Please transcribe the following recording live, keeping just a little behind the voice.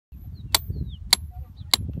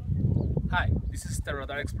Hi, this is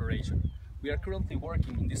Terradar Exploration. We are currently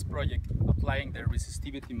working in this project applying the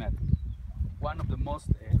resistivity method, one of the most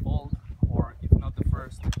old, or if not the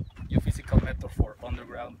first, geophysical method for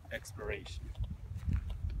underground exploration.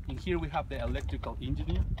 In here we have the electrical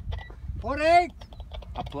engineer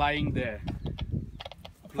applying the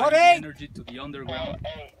energy to the underground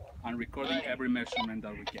and recording every measurement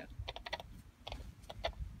that we get.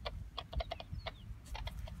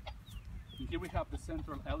 And here we have the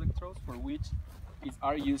central electrodes, for which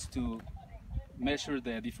are used to measure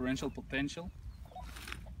the differential potential,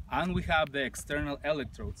 and we have the external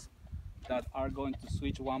electrodes that are going to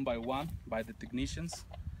switch one by one by the technicians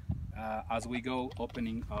as we go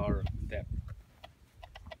opening our depth.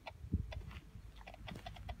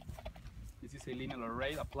 This is a linear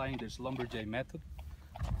array applying the Schlumberger method,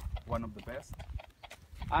 one of the best.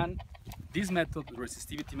 And this method, the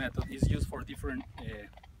resistivity method, is used for different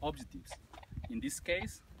objectives. In this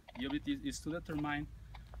case, the objective is to determine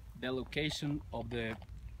the location of the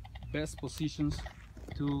best positions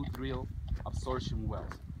to drill absorption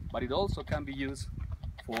wells. But it also can be used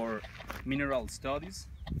for mineral studies,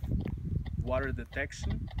 water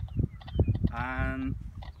detection, and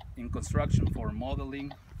in construction for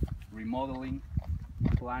modeling, remodeling,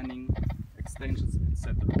 planning, extensions,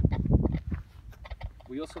 etc.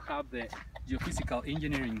 We also have the geophysical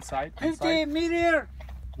engineering side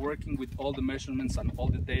working with all the measurements and all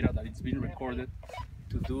the data that is being recorded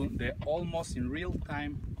to do the almost in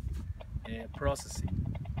real-time processing.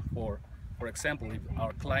 For example, if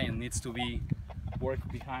our client needs to be work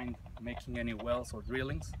behind making any wells or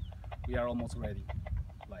drillings, we are almost ready,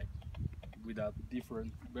 like with a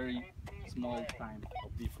different, very small time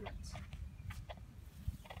of difference.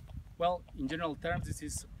 Well, in general terms, this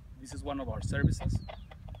is one of our services.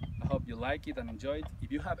 I hope you like it and enjoy it.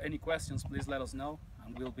 If you have any questions, please let us know,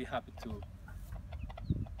 and we'll be happy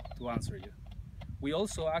to answer you. We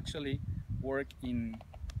also actually work in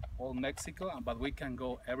all Mexico, but we can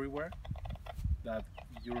go everywhere that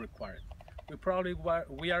you require.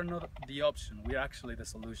 We are not the option, we are actually the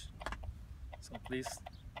solution. So please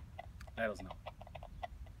let us know.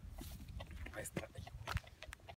 Ahí está.